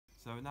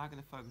So we're now going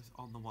to focus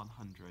on the 100.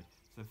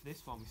 So for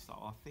this one, we start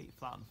with our feet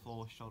flat on the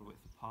floor, shoulder width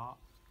apart,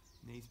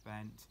 knees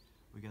bent.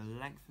 We're going to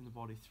lengthen the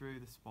body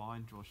through the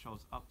spine, draw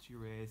shoulders up to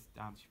your ears,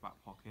 down to your back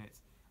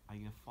pockets, and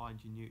you're going to find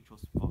your neutral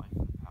spine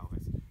for the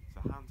pelvis.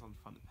 So hands on the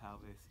front of the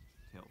pelvis,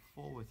 tilt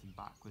forwards and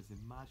backwards,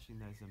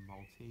 imagining there's a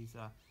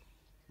Malteser,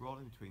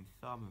 rolling between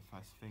thumb and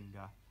first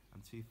finger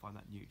until you find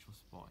that neutral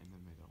spot in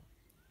the middle.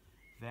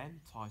 Then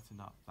tighten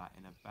up that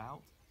inner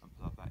belt and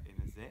pull up that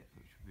inner zip,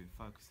 which we've been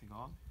focusing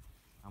on.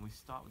 And we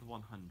start with the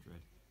 100.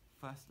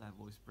 First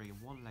level is bringing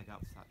one leg up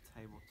to that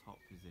tabletop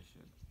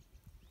position.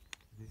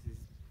 If this is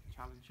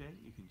challenging,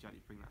 you can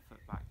gently bring that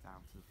foot back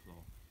down to the floor.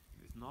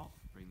 If it's not,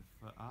 bring the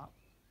foot up,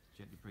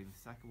 gently bring the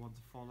second one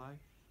to follow,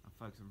 and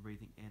focus on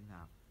breathing in and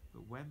out.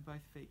 But when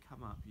both feet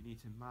come up, you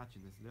need to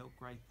imagine there's a little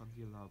grape under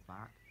your lower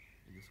back,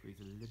 and you'll squeeze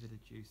a little bit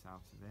of juice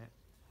out of it,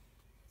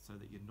 so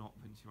that you're not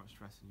putting too much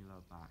stress on your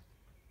lower back.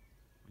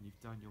 When you've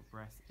done your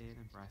breath in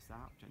and breath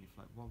out, gently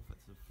float one foot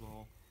to the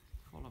floor,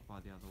 followed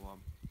by the other one,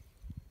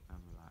 and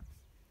relax.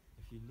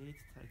 If you need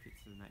to take it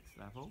to the next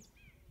level,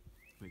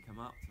 we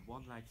come up to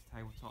one leg to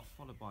tabletop,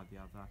 followed by the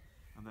other,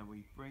 and then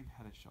we bring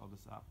head and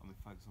shoulders up and we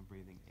focus on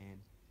breathing in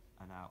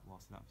and out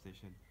whilst in that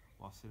position,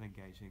 while still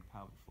engaging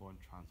pelvic floor and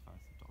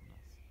transverse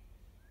abdominis.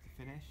 To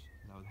finish,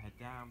 lower the head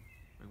down,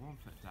 bring one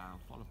foot down,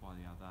 followed by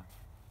the other,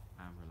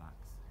 and relax.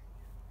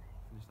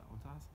 Finish that one, Taz.